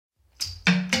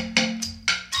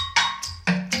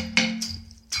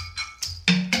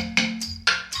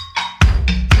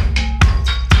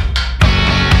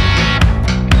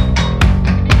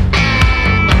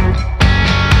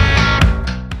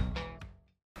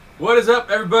What is up,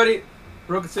 everybody?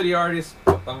 Broken City Artists.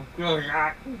 Well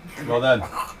done.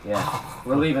 Yeah,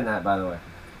 we're leaving that, by the way.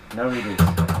 No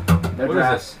redos. No What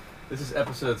drafts. is this? This is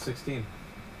episode 16.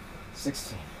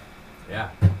 16. Yeah.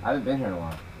 I haven't been here in a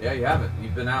while. Yeah, you haven't.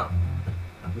 You've been out.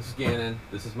 This is Gannon.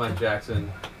 This is Mike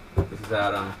Jackson. This is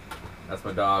Adam. That's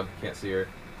my dog. Can't see her.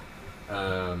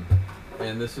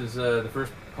 And this is the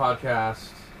first podcast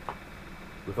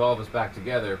with all of us back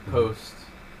together post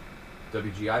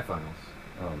WGI finals.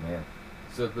 Oh, man.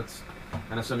 So let's.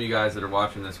 I know some of you guys that are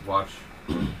watching this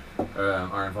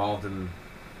are involved in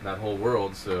that whole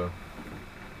world. So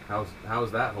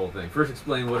how's that whole thing? First,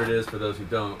 explain what it is for those who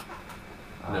don't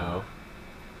know.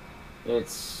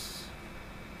 It's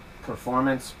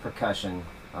performance percussion,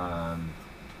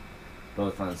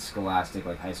 both on scholastic,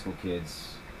 like high school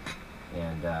kids,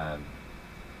 and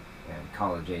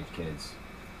college age kids.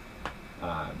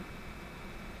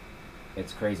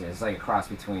 It's crazy. It's like a cross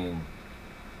between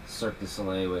Cirque du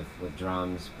Soleil with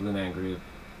drums, Blue Man Group.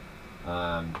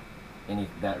 Any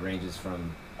that ranges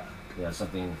from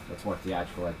something that's more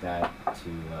theatrical like that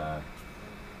to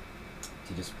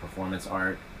just performance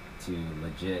art to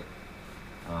legit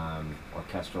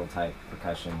orchestral type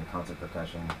percussion, concert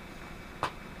percussion.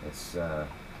 It's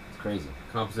crazy.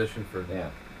 Composition for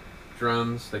Yeah.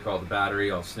 drums, they call it the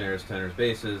battery, all snares, tenors,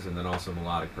 basses, and then also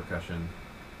melodic percussion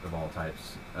of all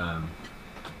types.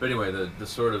 But anyway, the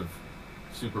sort of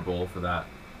Super Bowl for that,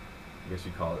 I guess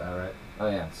you call it that, right? Oh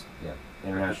yeah, yeah.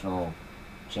 International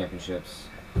championships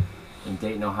in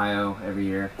Dayton, Ohio every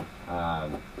year.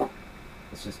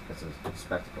 It's a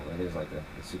spectacle. It is like the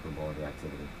Super Bowl of the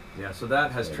activity. Yeah, so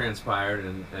that has transpired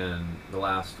in the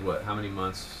last, how many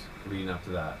months leading up to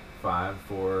that? 5,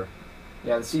 4?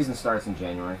 Yeah, the season starts in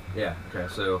January. Yeah,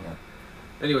 okay, so Yeah.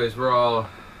 anyways, we're all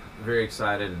very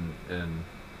excited and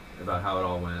about how it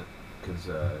all went because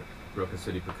Broken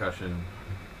City Percussion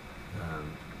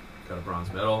got a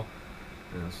bronze medal,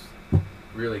 and it's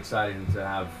really exciting to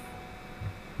have.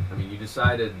 I mean, you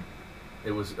decided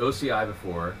it was OCI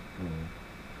before.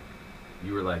 Mm-hmm.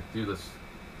 You were like, dude, let's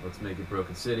make it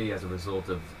Broken City as a result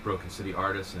of Broken City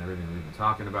Artists and everything we've been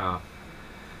talking about.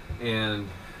 And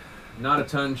not a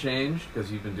ton changed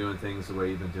because you've been doing things the way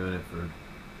you've been doing it for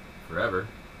forever.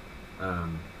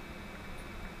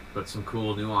 But some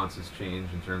cool nuances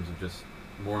changed in terms of just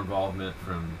more involvement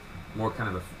from, more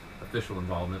kind of official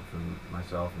involvement from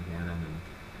myself and Gannon and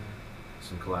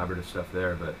some collaborative stuff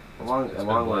there. But along been a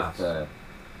blast. with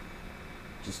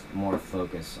just more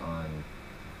focus on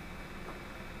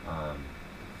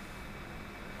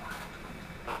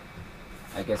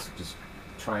I guess just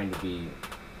trying to be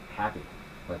happy,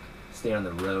 like stay on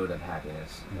the road of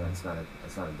happiness. It's not a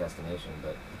destination,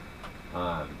 but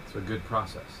it's a good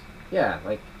process. yeah,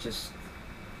 like just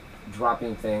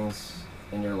dropping things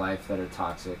in your life that are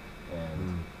toxic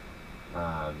and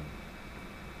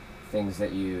things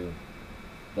that you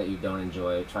don't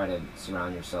enjoy. Try to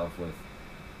surround yourself with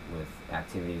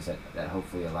activities that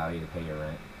hopefully allow you to pay your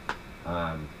rent,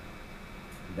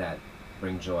 that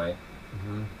bring joy,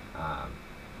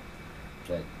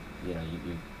 that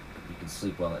you can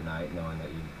sleep well at night knowing that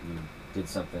you did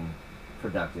something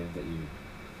productive, that you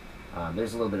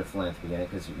there's a little bit of philanthropy in it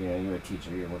because you're a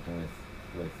teacher, you're working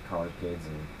with college kids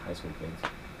and high school kids,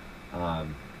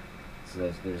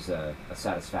 so there's a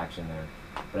satisfaction there.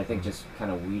 But I think just kind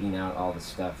of weeding out all the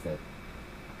stuff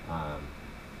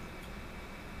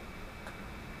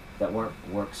that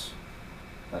works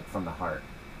like from the heart.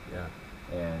 Yeah.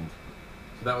 And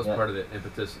so that was part of the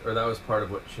impetus, or that was part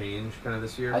of what changed kind of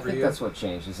this year for you? I think that's what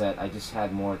changed, is that I just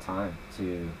had more time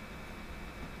to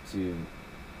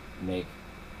make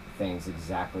things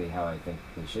exactly how I think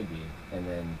they should be. And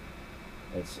then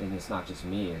it's not just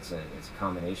me, it's a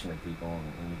combination of people,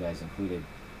 and you guys included,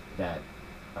 that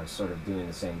are sort of doing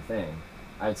the same thing.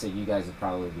 I'd say you guys have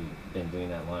probably been doing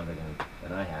that longer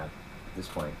than I have at this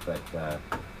point, but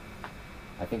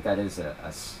I think that is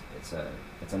it's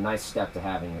a nice step to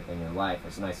have in your life.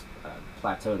 It's a nice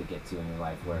plateau to get to in your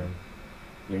life where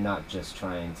you're not just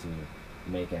trying to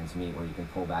make ends meet, where you can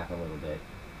pull back a little bit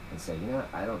and say,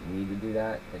 I don't need to do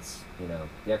that. It's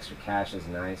the extra cash is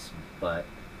nice, but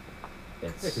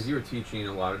it's because you were teaching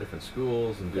a lot of different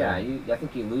schools and doing, I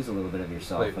think you lose a little bit of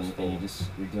yourself and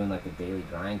you're doing like the daily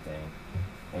grind thing,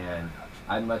 and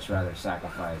I'd much rather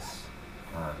sacrifice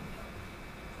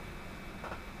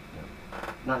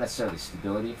not necessarily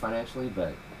stability financially,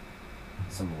 but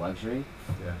some luxury,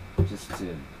 just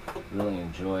to really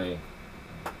enjoy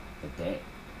the day.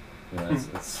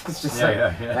 It's just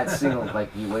that single, like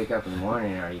you wake up in the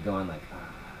morning, are you going like,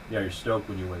 Yeah, you're stoked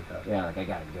when you wake up. Yeah, like I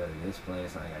gotta go to this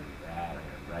place, and I gotta do that, and I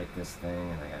gotta write this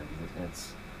thing, and I gotta do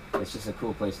this. it's just a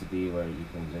cool place to be where you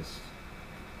can just.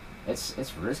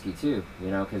 It's risky too,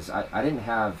 you know, because I didn't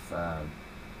have a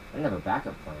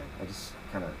backup plan. I just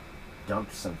kind of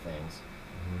dumped some things,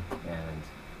 and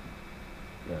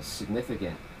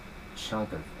significant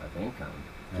chunk of income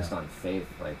just on faith.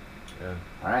 Like,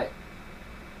 all right,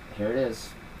 here it is.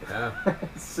 Yeah.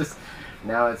 It's just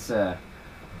now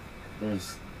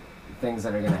there's things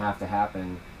that are going to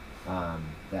happen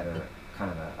that are kind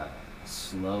of a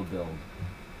slow build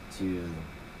to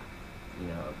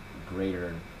a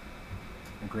greater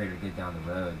good down the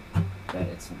road. That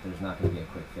there's not going to be a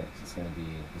quick fix. This is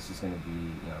going to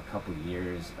be a couple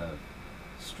years of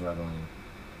struggling,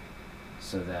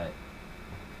 so that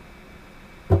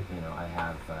I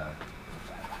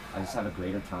just have a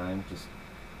greater time just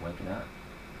waking up.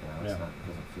 It doesn't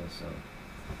feel so.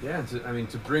 Yeah, and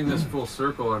to bring this full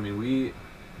circle, I mean, we've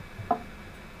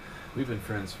been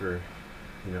friends for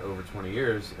over 20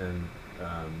 years, and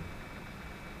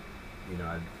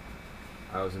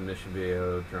I was in Mission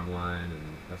Viejo drumline,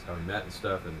 and that's how we met and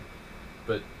stuff.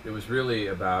 But it was really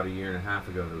about a year and a half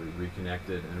ago that we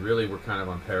reconnected, and really we're kind of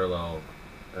on parallel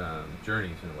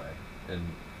journeys in a way. And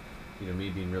me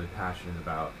being really passionate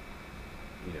about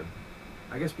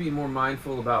I guess being more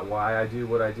mindful about why I do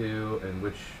what I do and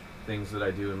which things that I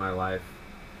do in my life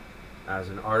as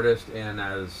an artist and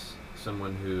as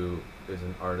someone who is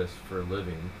an artist for a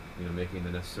living, making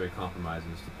the necessary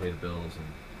compromises to pay the bills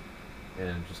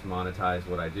and just monetize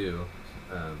what I do,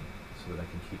 so that I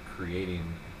can keep creating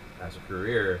as a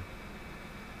career.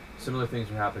 Similar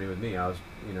things were happening with me. I was,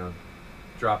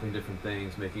 dropping different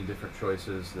things, making different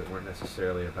choices that weren't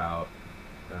necessarily about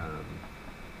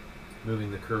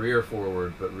moving the career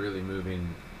forward, but really moving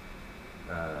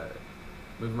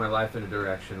my life in a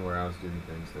direction where I was doing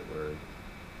things that were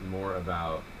more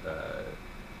about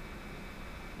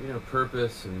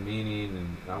purpose and meaning,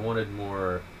 and I wanted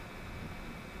more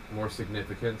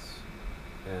significance,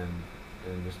 and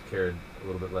just cared a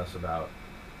little bit less about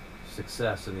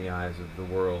success in the eyes of the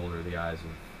world, or the eyes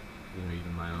of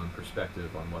even my own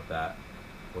perspective on what the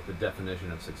definition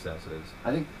of success is.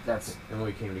 I think that's. And when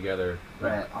we came together,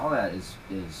 right, all that is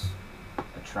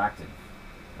attractive.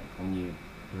 Like when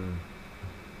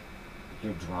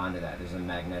you're drawn to that, there's a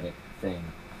magnetic thing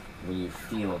when you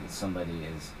feel that somebody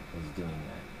is doing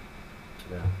that.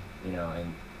 Yeah.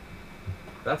 And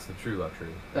that's the true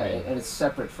luxury. Yeah, and it's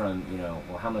separate from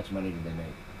well, how much money did they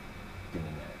make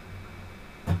doing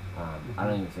that? I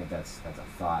don't even think that's a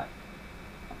thought.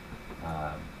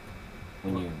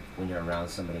 When you're around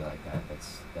somebody like that,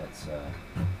 that's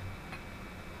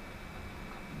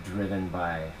driven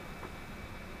by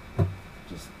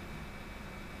just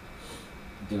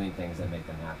doing things that make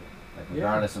them happy, like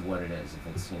regardless of what it is. If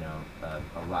it's a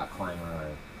rock climber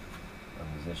or a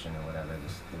musician or whatever,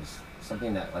 there's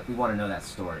something that, like, we want to know that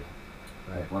story.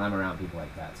 Right. Like when I'm around people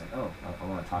like that, it's like, oh, I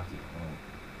want to talk to you.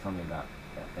 Tell me about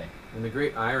that thing. And the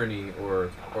great irony, or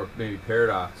maybe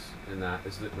paradox in that,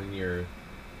 is that when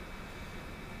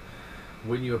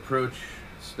you approach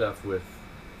stuff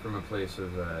from a place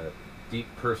of deep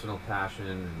personal passion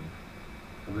and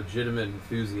legitimate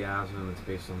enthusiasm that's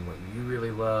based on what you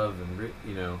really love, and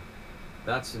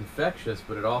that's infectious,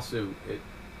 but it also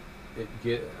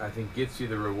I think gets you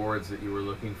the rewards that you were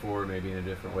looking for, maybe in a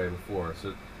different way before.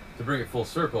 So to bring it full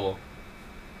circle,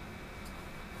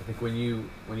 I think when you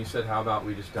said, how about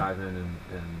we just dive in and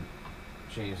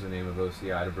change the name of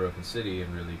OCI to Broken City,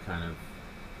 and really kind of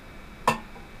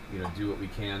do what we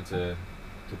can to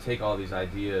take all these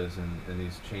ideas and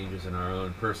these changes in our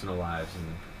own personal lives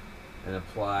and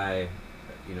apply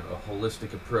a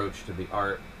holistic approach to the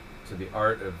art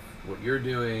of what you're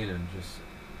doing, and just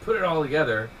put it all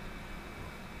together.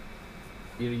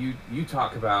 You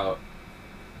talk about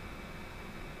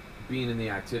being in the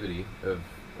activity of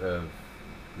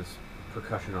this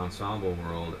percussion ensemble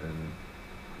world,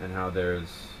 and how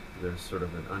there's sort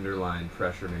of an underlying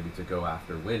pressure maybe to go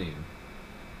after winning,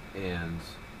 and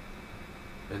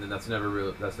then that's never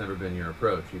been your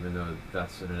approach, even though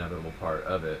that's an inevitable part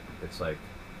of it. It's like,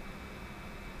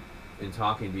 in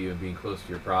talking to you and being close to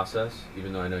your process,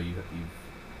 even though I know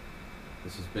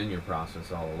this has been your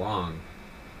process all along,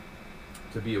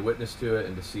 to be a witness to it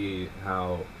and to see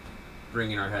how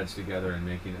bringing our heads together and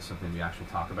making it something we actually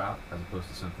talk about, as opposed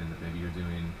to something that maybe you're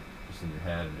doing just in your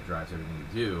head and it drives everything you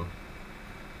do.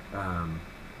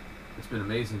 It's been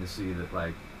amazing to see that,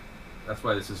 like, that's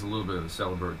why this is a little bit of a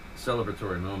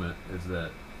celebratory moment, is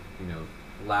that,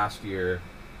 last year,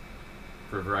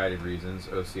 for a variety of reasons,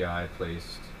 OCI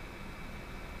placed,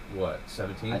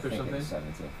 17th I or think something? It was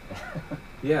 17th.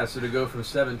 Yeah, so to go from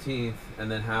 17th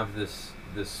and then have this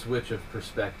switch of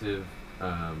perspective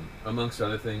amongst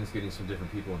other things, getting some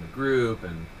different people in the group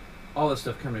and all this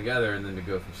stuff coming together, and then to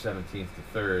go from 17th to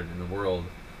 3rd in the world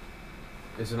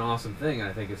is an awesome thing. And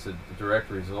I think it's a direct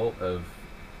result of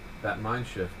that mind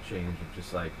shift change of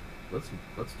just like, let's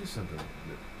do something that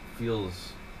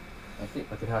feels I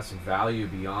think like it has some value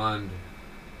beyond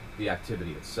the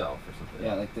activity itself or something.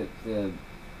 yeah, like the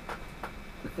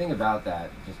thing about that,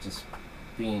 just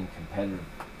being competitive,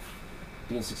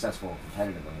 being successful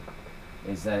competitively,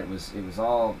 is that it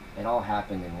all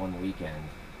happened in one weekend,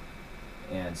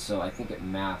 and so I think it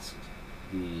masked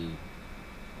the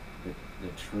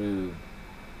true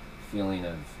feeling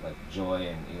of like joy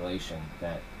and elation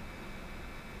that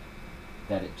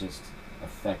it just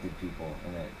affected people,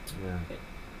 and that Yeah.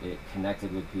 it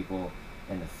connected with people,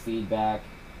 and the feedback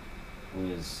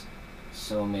was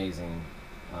so amazing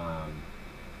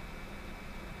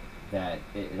that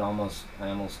I almost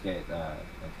get like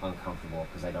uncomfortable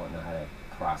because I don't know how to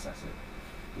process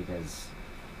it, because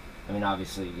I mean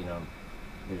obviously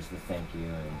there's the thank you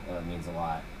and it means a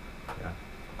lot, Yeah.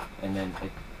 and then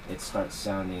it starts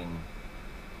sounding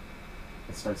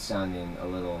a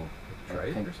little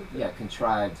Trite or something? yeah,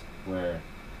 contrived, where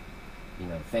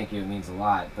thank you, it means a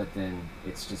lot, but then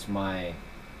it's just my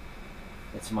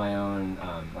own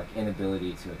like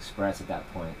inability to express at that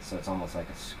point, so it's almost like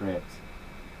a script.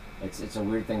 It's a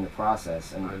weird thing to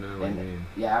process, and I know what you mean.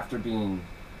 yeah, after kind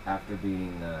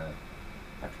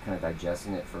of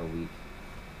digesting it for a week,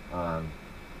 and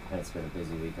it's been a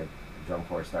busy week. Drum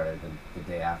corps started the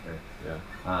day after,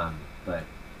 Yeah. but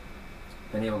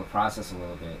been able to process a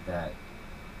little bit that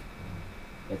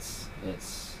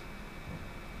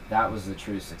that was the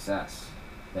true success.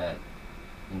 That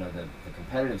the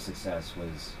competitive success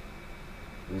was,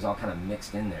 it was all kind of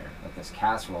mixed in there like this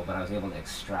casserole, but I was able to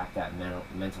extract that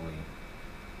mentally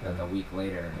like Yeah. a week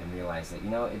later and realize that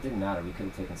it didn't matter, we could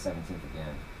have taken 17th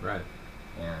again. Right.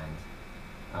 And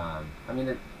I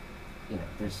mean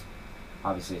there's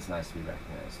obviously it's nice to be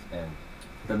recognized, and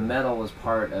the medal was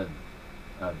part of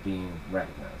being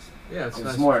recognized. Yeah, it's It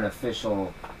was nice. more an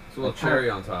official, It's a little like, kind of- cherry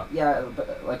on top. yeah,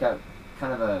 but like a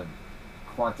kind of a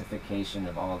quantification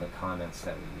of all the comments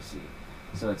that we received.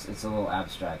 So it's a little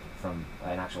abstract from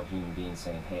an actual human being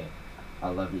saying, "Hey, I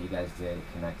love what you guys did, it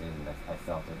connected, and I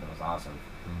felt it, and it was awesome."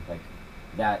 Mm. Like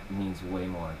that means way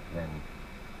more than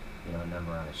a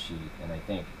number on a sheet. And I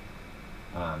think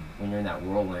when you're in that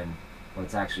whirlwind, when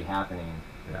it's actually happening,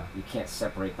 Yeah. you can't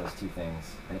separate those two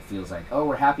things, and it feels like, oh,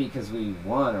 we're happy because we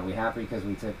won, or we're happy because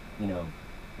we took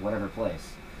whatever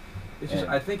place. It's just,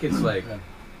 And- I think it's like, Yeah.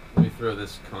 let me throw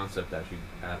this concept at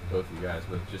both of you guys,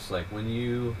 but just like when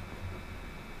you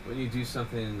do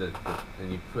something that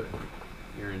and you put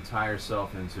your entire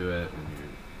self into it, and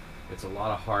it's a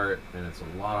lot of heart, and it's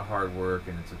a lot of hard work,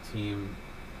 and it's a team.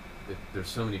 There's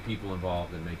so many people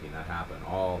involved in making that happen.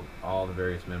 All the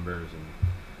various members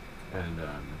and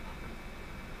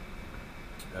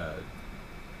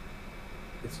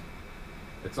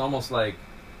it's almost like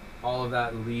all of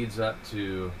that leads up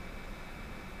to,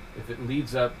 if it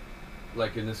leads up,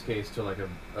 like in this case, to like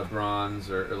a bronze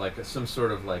or like some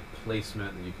sort of like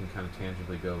placement that you can kind of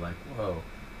tangibly go like, whoa,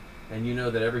 and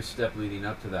that every step leading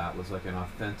up to that was like an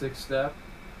authentic step,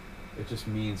 it just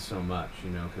means so much,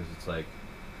 because it's like,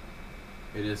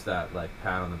 it is that like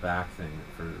pat on the back thing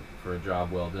for a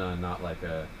job well done, not like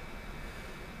a,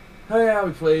 oh yeah,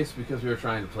 we placed because we were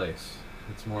trying to place.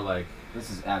 It's more like, This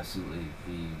is absolutely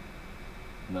the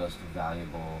most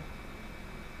valuable,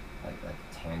 like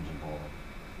tangible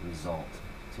result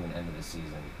to an end of the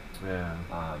season yeah,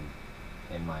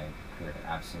 in my career.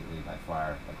 Absolutely, by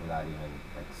far, like without even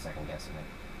like second guessing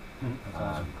it. That's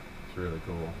awesome. it's really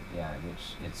cool. Yeah,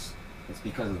 which it's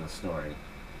because of the story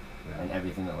Yeah. and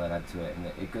everything that led up to it, and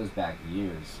it goes back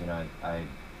years.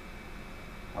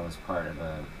 I was part of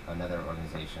another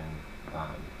organization,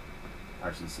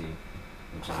 RCC,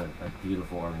 which is a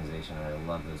beautiful organization, and I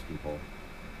love those people.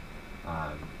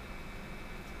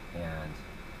 And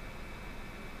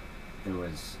there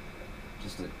was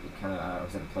just I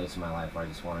was at a place in my life where I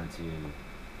just wanted to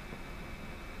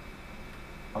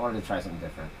try something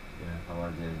different. Yeah. I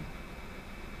wanted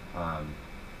to,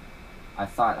 I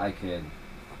thought I could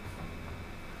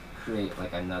create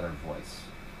like another voice,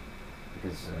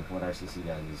 because Yeah. like what RCC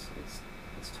does is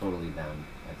it's totally them.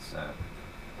 It's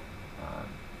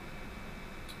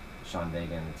Sean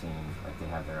Vega and the team, like they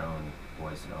have their own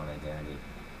voice, their own identity,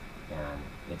 and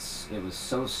it was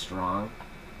so strong,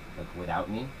 like without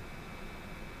me,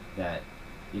 that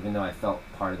even though I felt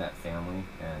part of that family,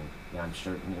 and yeah, I'm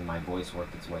sure my voice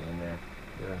worked its way in there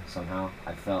Yeah. somehow,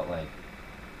 I felt like,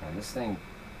 man, this thing,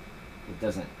 it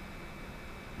doesn't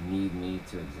need me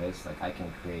to exist. Like I can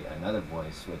create another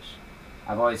voice, which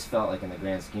I've always felt like in the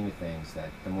grand scheme of things that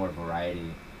the more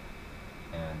variety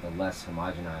and the less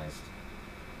homogenized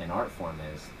an art form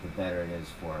is, the better it is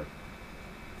for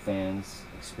fans,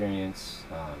 experience,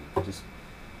 just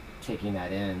taking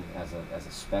that in as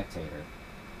a spectator.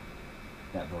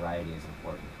 That variety is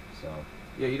important. So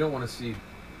Yeah, you don't want to see,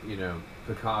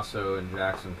 Picasso and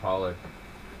Jackson Pollock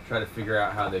try to figure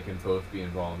out how they can both be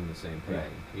involved in the same painting.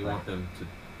 Right, You want them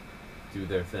to do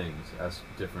their things as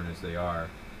different as they are.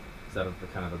 Is that a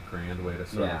kind of a grand way to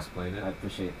sort of explain it? I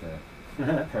appreciate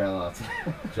the parallel to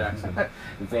Jackson.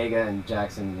 Vega and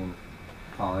Jackson and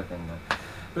Pollock and.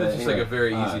 But it's just anyway, like a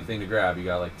very easy thing to grab. You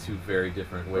got like two very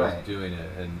different ways Right. of doing it,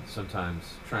 and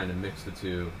sometimes trying to mix the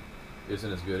two isn't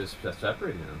as good as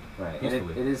separating them. Right, and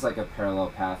Easily. it is like a parallel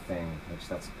path thing, which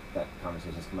that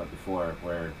conversation's come up before,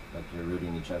 where like you're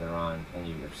rooting each other on and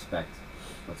you respect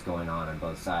what's going on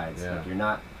both sides. Yeah. Like you're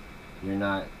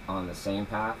not on the same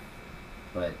path,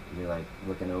 but you're like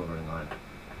looking over and going,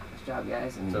 "Nice job,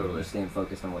 guys," and Totally. you're staying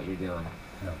focused on what you're doing.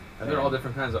 Yeah. And they're all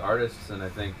different kinds of artists, and I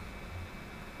think,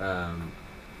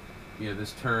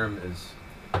 this term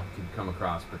can come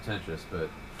across pretentious, but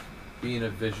being a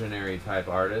visionary type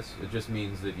artist, it just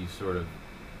means that you sort of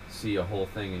see a whole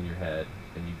thing in your head,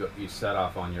 and you set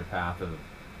off on your path of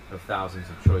thousands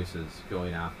of choices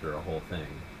going after a whole thing.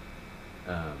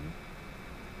 And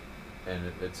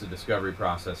it's a discovery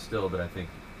process still, but I think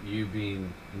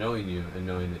knowing you and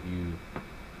knowing that you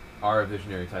are a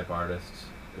visionary type artist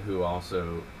who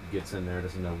also gets in there,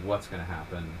 doesn't know what's going to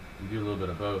happen. You do a little bit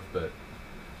of both, but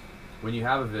when you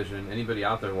have a vision, anybody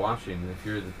out there watching, if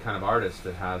you're the kind of artist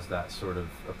that has that sort of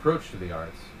approach to the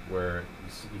arts, where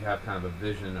you have kind of a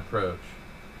vision approach,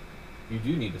 you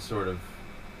do need to sort of,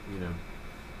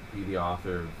 be the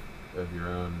author of your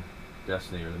own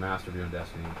destiny, or the master of your own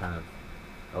destiny, and kind of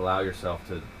allow yourself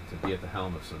to be at the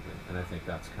helm of something. And I think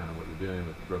that's kind of what you're doing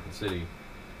with Broken City,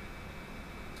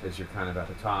 is you're kind of at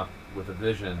the top with a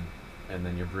vision, and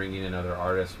then you're bringing in other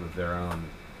artists with their own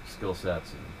skill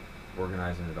sets and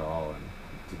organizing it all. And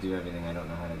To do everything I don't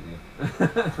know how to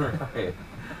do. right.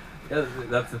 Yeah,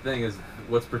 that's the thing, is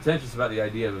what's pretentious about the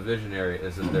idea of a visionary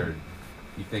is that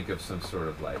you think of some sort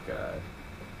of like, I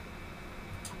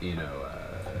don't know,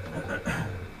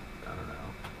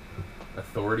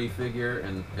 authority figure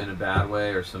in a bad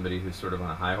way, or somebody who's sort of on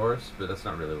a high horse, but that's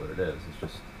not really what it is. It's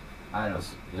just I a don't.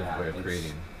 different way of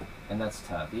creating. And that's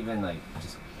tough. Even like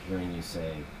just hearing you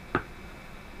say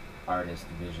artist,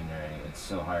 visionary, it's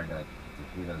so hard to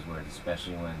hear those words,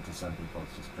 especially when to some people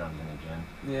it's just drums in a gym.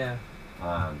 Yeah.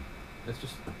 It's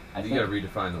just, I you think, gotta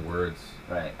redefine the words.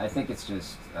 right. I think it's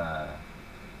just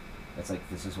it's like,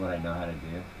 this is what I know how to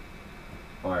do,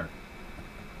 or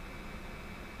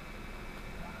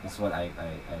this is what I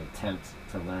attempt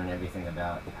to learn everything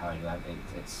about how I do.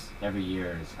 It's every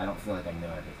year is, I don't feel like I know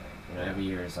everything. Yeah. Every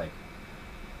year is like,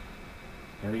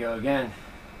 here we go again.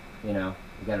 You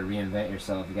got to reinvent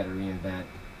yourself. You got to reinvent,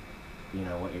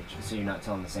 so you're not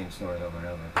telling the same story over and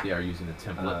over. Yeah, or using a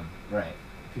template. Right.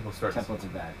 People start Templates are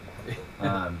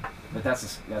bad. But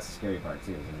that's the scary part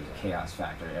too. Is there's a chaos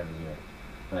factor every year.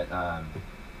 But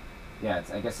yeah,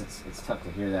 I guess it's tough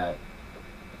to hear that.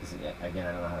 Because again, I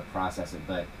don't know how to process it,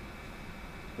 but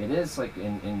it is like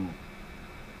I'm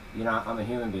a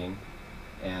human being,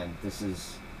 and this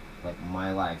is like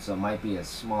my life. So it might be a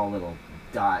small little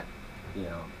dot,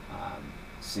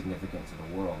 significant to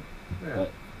the world. Yeah.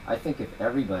 But I think if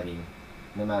everybody,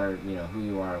 no matter who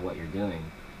you are or what you're doing,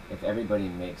 if everybody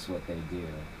makes what they do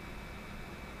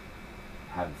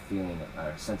have a feeling or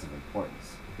a sense of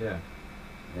importance, Yeah.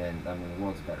 then the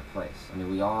world's a better place.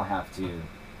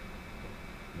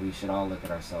 We should all look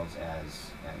at ourselves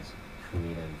as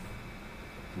creative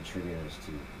contributors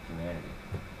to humanity,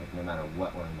 like no matter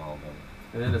what we're involved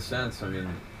in. And in a sense,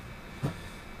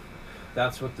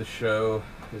 that's what the show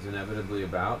is inevitably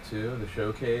about too. The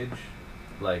show cage,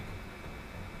 like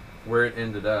where it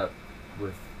ended up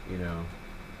with,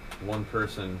 one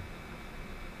person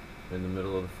in the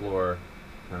middle of the floor,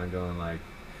 kind of going like,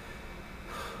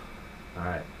 all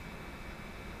right,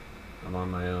 I'm on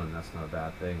my own. That's not a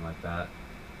bad thing. Like that.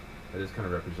 It is kind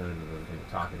of representative of everything we're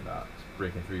talking about. It's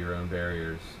breaking through your own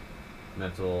barriers,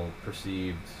 mental,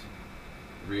 perceived,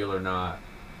 real or not.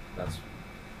 That's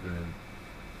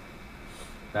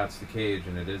that's the cage,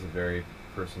 and it is a very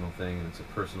personal thing, and it's a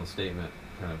personal statement,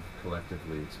 kind of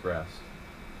collectively expressed.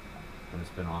 And it's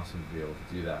been awesome to be able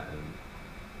to do that. And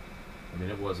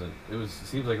it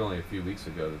seems like only a few weeks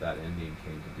ago that ending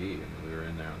came to be. We were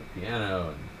in there on the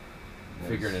piano and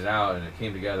figuring it out, and it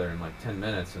came together in like 10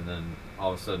 minutes, and then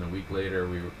all of a sudden a week later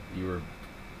you were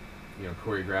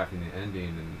choreographing the ending,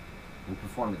 and We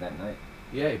performed it that night.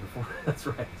 Yeah, he performed. That's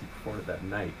right. He performed it that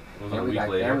night. It was a And we week got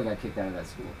later. kicked out of that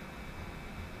school.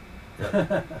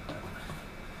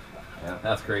 Yeah.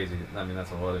 That's crazy. I mean,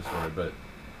 that's a whole other story. But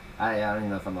I don't even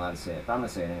know if I'm allowed to say it, but I'm gonna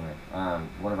say it anyway.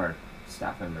 One of our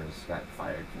staff members got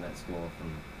fired from that school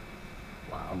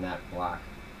wow. from that block.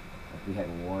 Like we had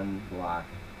one block,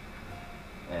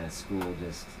 and a school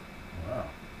just Wow.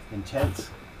 Intense.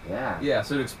 yeah. Yeah.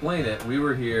 So to explain it, we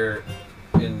were here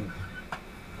in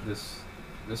this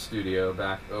studio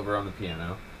back over on the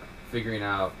piano, figuring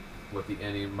out what the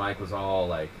ending. Mike was all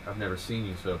like, "I've never seen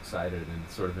you so excited," and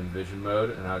sort of in vision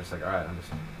mode. And I was just like, "All right, I'm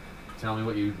just tell me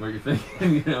what you're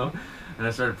thinking," you know. And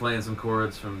I started playing some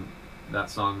chords from that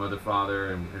song, Mother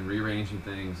Father, and rearranging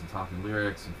things and talking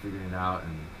lyrics and figuring it out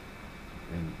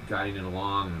and guiding it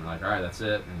along. And I'm like, "All right, that's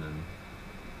it." And then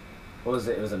What was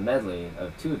it? It was a medley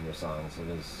of two of your songs. It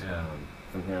was Yeah.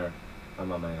 From Here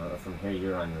I'm on my own, or From Here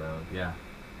You're on Your own, yeah,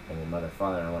 and then Mother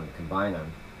Father. And I wanted to combine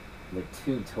them. They're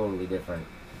two totally different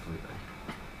completely.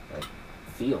 like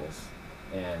feels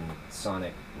and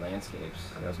sonic landscapes.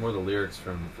 That was more the lyrics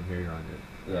from Here You're on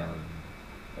Your Yeah.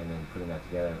 And then putting that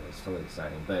together was totally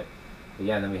exciting. But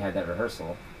yeah, then we had that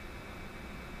rehearsal,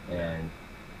 and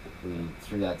we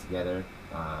threw that together.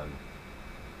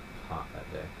 Hot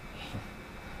that day.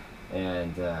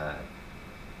 And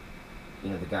you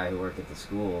know, the guy who worked at the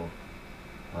school,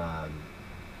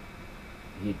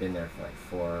 he'd been there for like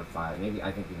 4 or 5, maybe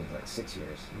I think even like 6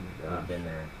 years. Oh my He'd gosh. been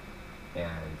there,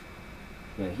 and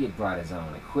you know, he had brought his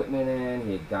own equipment in.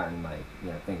 He had gotten like, you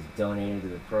know, things donated to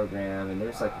the program, and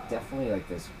there's like definitely like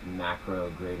this macro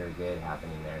greater good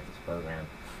happening there at this program.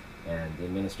 And the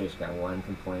administration got one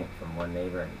complaint from one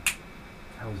neighbor, and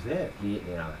That was it. he,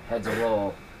 you know, heads a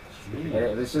roll. Jeez. And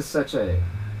it was just such a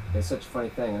funny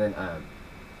thing. And then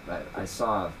I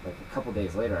saw, like a couple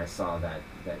days later, I saw that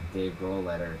Dave Grohl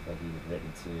letter that he had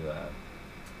written to,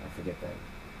 I forget that.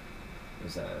 It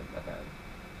was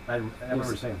I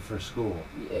remember saying for school.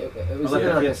 it was Let either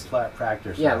the like kids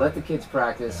practice. yeah, let the kids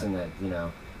practice, Yeah. and that, you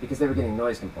know, because they were getting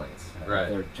noise complaints. Right.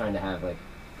 They were trying to have like,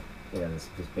 you know, this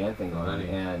band thing going, Money.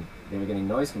 and they were getting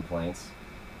noise complaints.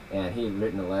 And he had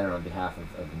written a letter on behalf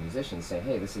of the musicians saying,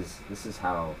 "Hey, this is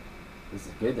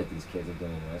good that these kids are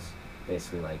doing this."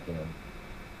 Basically, like, you know,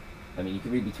 I mean, you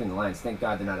can read between the lines. Thank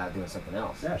God they're not out doing something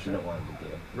else. Yeah, You sure. don't want them to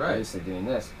do. Right. At least they're doing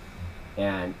this.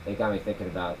 And it got me thinking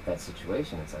about that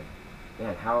situation. It's like,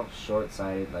 man, how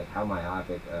short-sighted, like how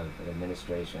myopic of an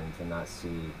administration to not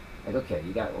see, like, okay,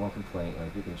 you got one complaint,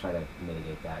 like we can try to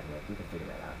mitigate that, and like we can figure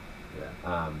that out.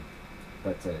 Yeah.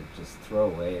 But to just throw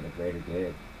away the greater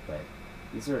good, like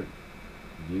these are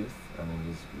youth. I mean,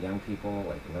 these young people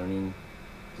like learning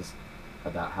just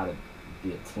about how to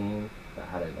be a team, about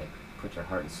how to like put your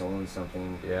heart and soul in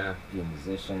something. Yeah. Be a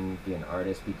musician, be an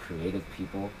artist, be creative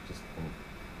people, just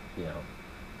you know,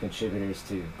 contributors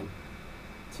to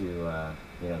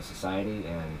you know, society,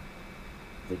 and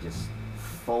they just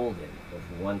folded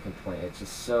with one complaint. It's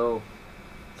just so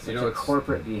such You know, a it's-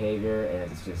 corporate behavior,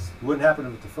 and it's just Wouldn't happen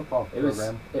with the football it was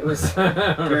program. it was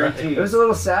Guaranteed. it was a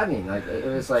little saddening. Like it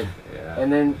was like, Yeah.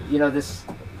 and then you know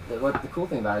what the cool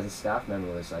thing about it is, the staff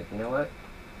member was like, you know what,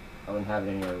 I wouldn't have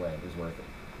it any other way. It was worth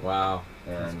it. Wow.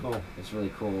 That's And cool. it's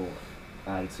really cool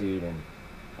attitude, and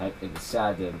it was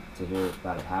sad to hear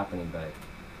about it happening, but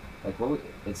like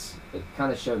it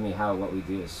kind of showed me how what we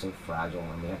do is so fragile,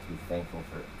 and we have to be thankful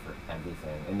for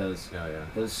everything. And Oh yeah.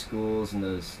 those schools and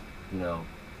those, you know,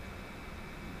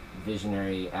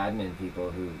 visionary admin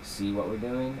people who see what we're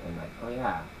doing and like, oh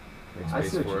yeah, Make I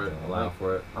space see what for you're it. doing. Allow Like,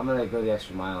 for it. I'm gonna go the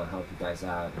extra mile and help you guys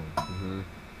out and Mm-hmm.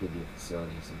 give you a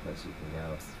facility, someplace you can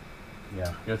go. Yeah.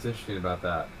 You know what's interesting about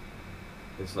that?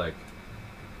 It's like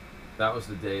that was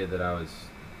the day that I was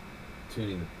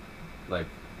tuning, like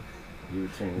You were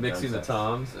tuning the mixing drum the sets.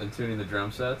 toms and tuning the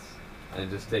drum sets, and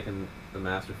just taking the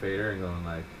master fader and going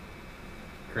like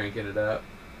cranking it up,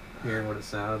 hearing what it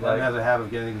sounded That has like. a habit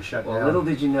of getting shut Well, down. little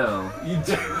did you know. You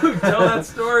do tell that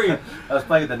story. I was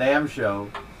playing at the NAMM show,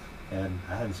 and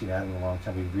I hadn't seen Adam in a long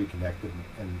time. We reconnected,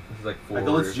 and It was like I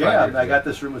go, let's 5 jam. years I got ago.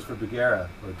 this room was for Bagheera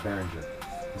or Behringer,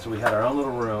 and so we had our own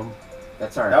little room.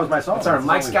 That's our. That was my song. That's our. That's the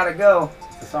Mike's song gotta go.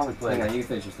 It's the song we played. Hang on, you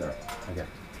finish your story. Okay.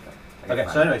 I got Okay.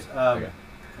 five. So, anyways, Okay. I'll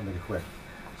make it quick.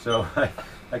 So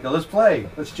I go, let's play,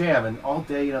 let's jam, and all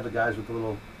day, you know, the guys with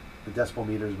the decibel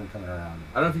meters have been coming around.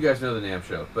 I don't know if you guys know the NAMM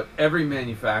show, but every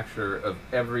manufacturer of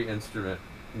every instrument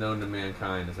known to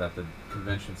mankind is at the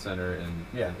convention center in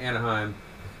Yeah. Anaheim,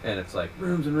 and it's like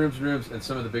rooms and rooms and rooms. And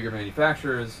some of the bigger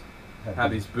manufacturers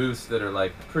have these booths that are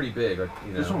like pretty big. Like,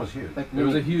 you know, This one was huge. Like It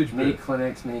was a huge mini booth.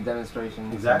 clinics, mini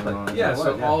demonstrations. Exactly. going on. Yeah, it was,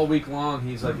 so yeah. all week long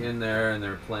he's like in there and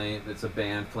they're playing. It's a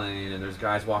band playing, and there's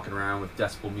guys walking around with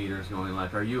decibel meters going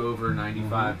like, "Are you over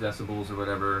 95 decibels or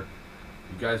whatever?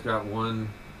 You guys got one,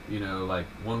 you know, like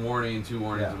one warning, two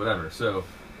warnings, Yeah. or whatever." So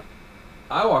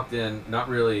I walked in not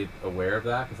really aware of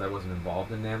that because I wasn't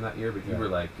involved in NAMM that year, but you Yeah. were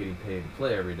like getting paid to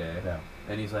play every day. Yeah.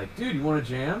 And he's like, "Dude, you want to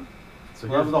jam?" So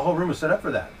Well, here's- the whole room was set up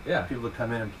for that. yeah, People would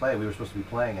come in and play. We were supposed to be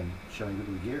playing and showing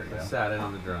people the gear. You I know? sat in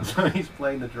on the drums. So he's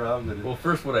playing the drums. And Well,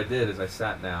 first what I did is I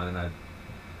sat down and I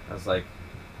was like,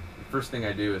 the first thing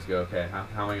I do is go, okay,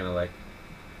 how am I gonna like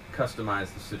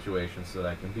customize the situation so that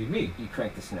I can be me? You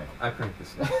crank the snare. I cranked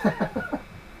this,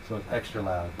 so it's extra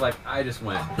loud. like I just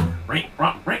went, ring,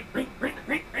 ring, ring, ring, ring,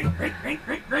 ring, ring, ring, ring,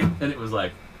 ring, ring, and it was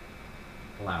like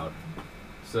loud.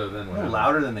 So then A what? little happened?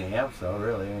 louder than the amps, though.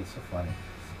 Really, I mean, it's so funny.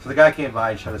 So the guy came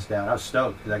by and shut us down. I was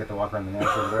stoked because I get to walk around the amp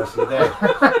for the rest of the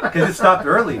day because it stopped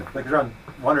early, like around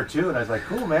 1 or 2, and I was like,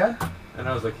 "Cool, man." And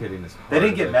I was like hitting this. Hard They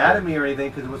didn't as get I mad could. at me or anything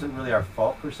because it wasn't really our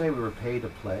fault per se. We were paid to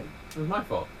play. It was my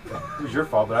fault, It was your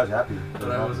fault, but I was happy.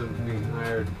 but I wasn't being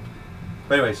hired.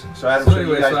 But anyways, so Adam So shut you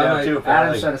anyway, guys so I down might- too. Adam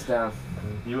Apparently, shut us down.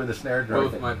 you and the snare drum.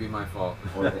 Both might be my fault.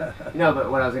 Worth it. You know,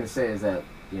 but what I was going to say is that,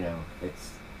 you know,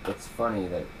 it's funny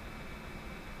that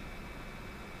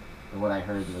what I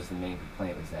heard was the main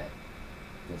complaint was that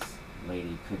this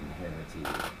lady couldn't hear her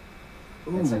TV.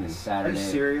 It's like a Ooh, Saturday. Are you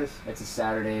serious? It's a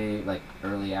Saturday, like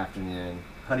early afternoon,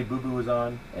 Honey Boo Boo was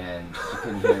on. and she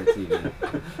couldn't hear her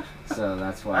TV. So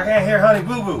that's why. I can't hear Honey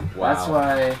Boo Boo. Wow. That's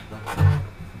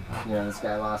why, you know, this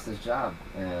guy lost his job,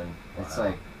 and it's Wow.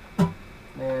 like,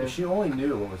 man. If she only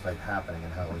knew what was like happening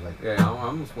and how it was like. Yeah, I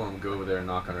almost want to go over there and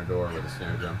knock on her door with a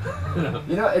snare drum.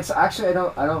 You know, it's actually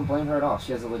I don't blame her at all.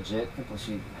 She has a legit.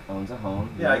 She owns a home,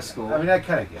 Yeah, nice school. I mean, I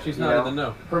kind of get. She's it. not You in the know,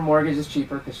 know. her mortgage is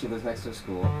cheaper because she lives next to a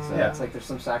school. So Yeah. it's like there's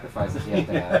some sacrifices you have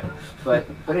to have. But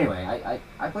anyway,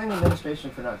 I blame the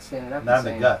administration for not standing up Not in and the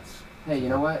saying, guts. hey, you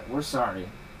know what? We're sorry.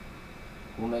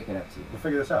 We'll make it up to you. We'll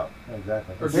figure this out. Yeah,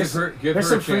 exactly. Or Here's- give There's her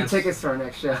some a free chance, tickets to our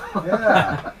next show.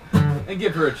 Yeah. and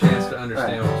give her a chance to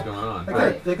understand Right. what's going on.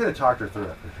 Right. They could have talked her through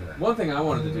it for sure. One thing I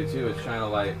wanted to do too is shine a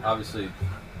light. Obviously,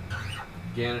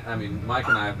 Mike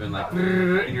and I have been like,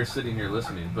 and you're sitting here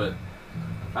listening, but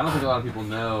I don't think a lot of people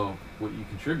know what you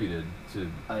contributed to.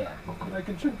 Oh yeah. I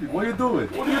contribute. What are you doing?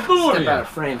 What are you doing Step out here? of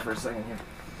frame for a second here.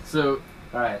 So,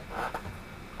 All right,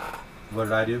 What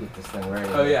did I do? get this thing ready.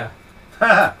 oh yeah,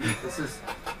 I This is.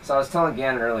 So I was telling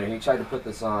Gannon earlier. He tried to put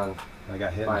this on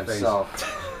got hit by in the face.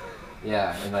 himself.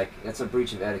 Yeah, and like it's a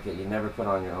breach of etiquette. You never put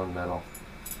on your own metal.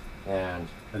 And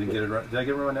I didn't get it right. Did I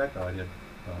get it around my neck? No, I did.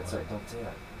 Oh, it's like, don't say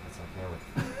that. That's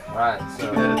on camera. All right, I so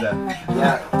did that.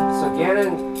 yeah, so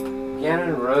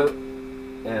Gannon wrote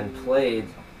and played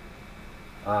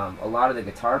a lot of the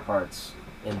guitar parts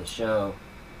in the show,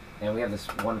 and we have this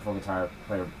wonderful guitar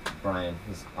player Brian.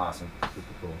 He's awesome. super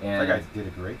cool. And That guy did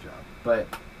a great job. but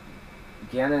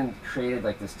Gannon created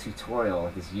like this tutorial,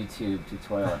 like this YouTube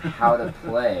tutorial on how to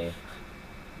play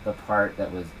the part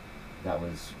that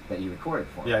you recorded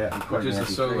for him. Yeah, yeah. Recorded Which is in the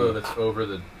MP3. solo that's over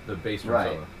the bass drum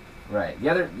Right. solo. Right. The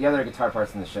other guitar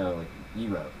parts in the show, like you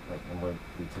wrote, like, and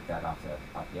we took that off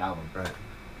the album. Right.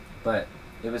 But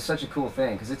it was such a cool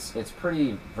thing because it's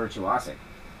pretty virtuosic,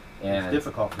 It's and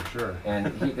difficult for sure. and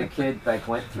the kid like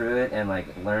went through it and like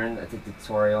learned the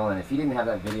tutorial. And if he didn't have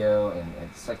that video, and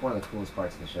it's like one of the coolest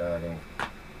parts of the show, I think.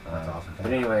 That's awesome.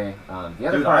 But anyway, the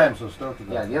other Dude, part, I am so stoked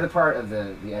about yeah, the other part of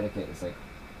the etiquette is like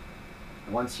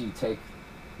once you take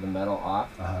the metal off,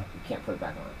 Uh-huh. you can't put it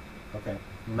back on. Okay.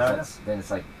 So No. then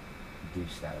it's like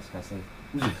douche status. Can I say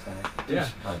douche status Yeah.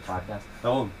 on the podcast?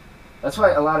 Oh, That's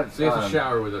why a lot of So you have to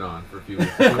shower with it on for a few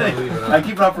weeks. You don't leave it on. I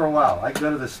keep it up for a while. I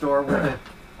go to the store with it.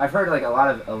 I've heard like a lot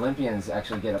of Olympians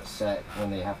actually get upset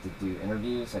when they have to do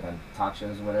interviews, like on talk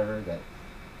shows or whatever,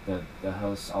 that the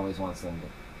host always wants them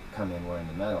to come in wearing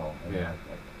the metal. And Yeah. like,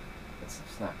 it's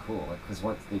not cool. Like, because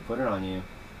once they put it on you,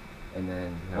 and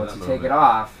then Yeah, once that you take moment. it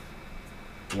off,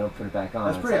 you don't put it back on.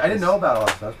 That's It's pretty. like I didn't this- know about all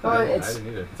that stuff. Oh, That's pretty- I it's-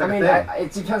 didn't either. it's like I a mean, thing.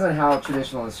 it depends on how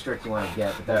traditional and strict you want to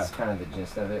get, but that's kind of the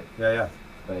gist of it. Yeah, yeah.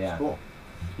 But yeah, It's cool.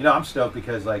 You know, I'm stoked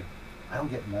because like I don't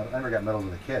get medal. I never got medals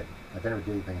as a kid. Like I never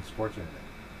did anything in sports or anything.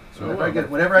 So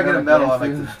whenever I get a medal, I'm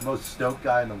like the most stoked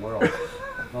guy in the world.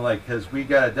 Well, like because we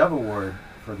got a Dove Award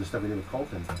for the stuff we did with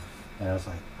Colton, and I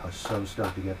was so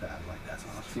stoked to get that. I was like, that's Too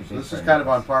awesome. big So this for is kind of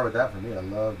medals. on par with that for me. I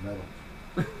love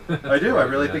medals. I do. I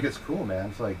really think it's cool, man.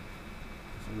 It's like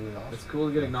it's really awesome. It's cool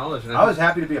to get acknowledged. And I was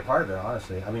happy to be a part of it,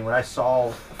 honestly. I mean, when I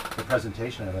saw the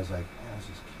presentation of it, I was like, man, this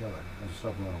is killer. I was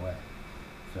so blown away.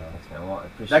 So thanks, man. Well, I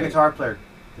appreciate that guitar player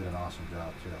did an awesome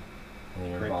job too. And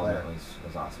your Great involvement player.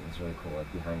 was awesome. It was really cool,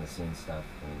 like behind the scenes stuff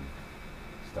and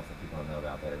stuff that people don't know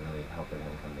about that really helped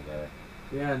everything come together.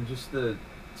 Yeah, and just to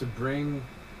bring,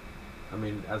 I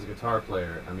mean, as a guitar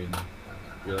player, I mean,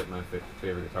 you're like my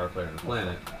favorite guitar player on the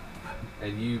planet,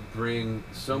 and you bring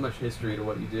so much history to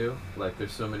what you do. Like,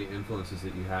 there's so many influences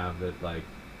that you have that, like,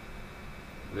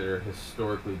 that are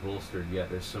historically bolstered, yet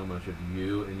there's so much of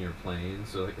you in your playing.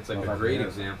 So, like, it's like a great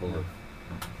example of,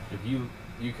 if you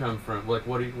come from, like,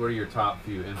 what are your top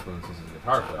few influences as a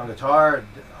guitar player? On guitar,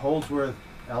 Holdsworth,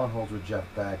 Alan Holdsworth, Jeff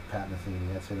Beck, Pat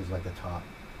Metheny. I'd say those are like the top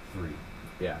 3.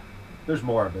 Yeah. There's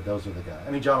more, but those are the guys.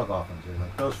 I mean, John McLaughlin too.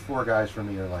 Like those 4 guys for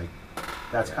me are like,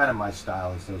 that's kind of my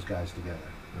style. Is those guys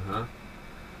together.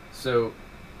 So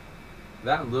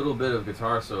that little bit of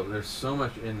guitar solo, there's so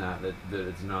much in that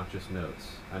it's not just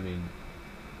notes. I mean,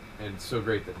 and it's so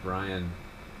great that Brian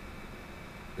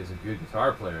is a good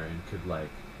guitar player and could, like,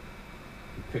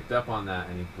 he picked up on that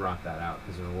and he brought that out,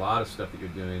 because there's a lot of stuff that you're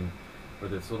doing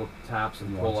where it's little taps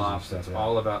and Nuances and pull-offs. stuff, It's yeah.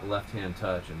 all about left-hand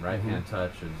touch and right-hand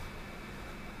touch, and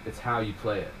it's how you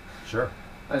play it. Sure.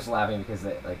 I was laughing because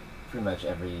like pretty much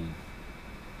every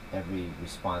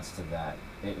response to that,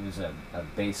 it was a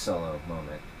bass solo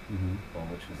moment, well,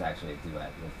 which was actually a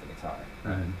duet with the guitar.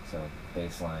 Right. So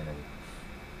bass line and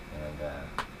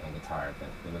guitar, but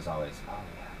it was always, oh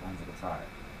yeah, love the guitar.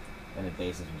 And the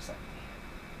bass is just like,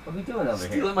 what are we doing over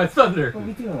here? Stealing my thunder. What are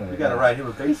we doing over here? We got to write him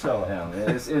a bass solo. No,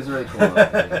 it was really cool.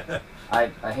 I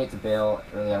hate to bail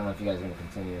early. I don't know if you guys are going to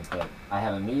continue, but I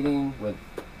have a meeting with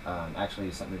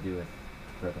actually something to do with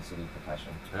Broken City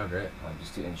Percussion, Oh, great.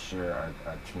 just to ensure our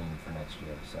team for next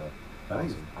year. So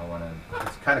Nice. I want to.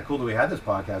 It's kind of cool that we had this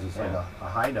podcast. It's like Yeah. a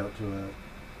high note to a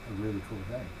really cool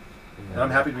thing. Yeah. And I'm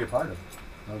happy to be a part of it.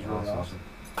 That was really Awesome. awesome.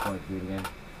 Can't wait to do it again.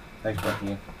 Thanks, Brett. Thank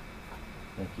you.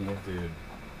 Thank you. Dude.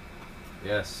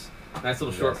 Yes. Nice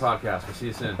little short Yes. podcast. We'll see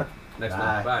you soon. Next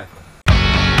Bye. one. Bye.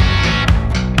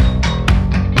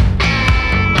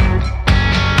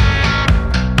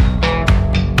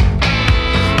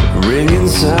 Ringing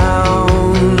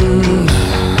sound,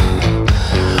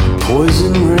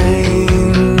 poison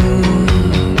rain,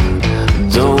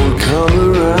 don't come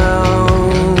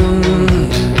around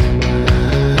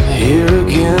here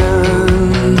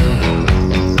again.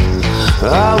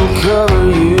 I will cover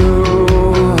you,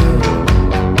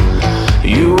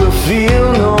 you will feel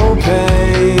no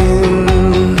pain.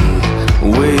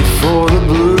 Wait for the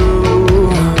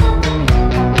blue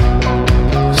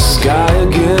sky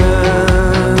again.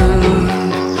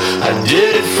 I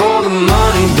did it for the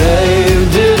money,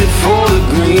 babe, did it for the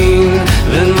green.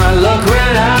 Then my luck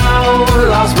ran out,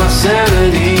 lost my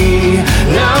sanity.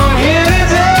 Now I'm here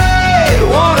today,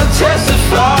 wanna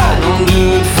testify. Don't do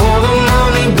it for the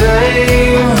money,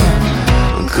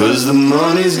 babe, 'cause the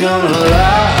money's gonna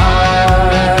lie.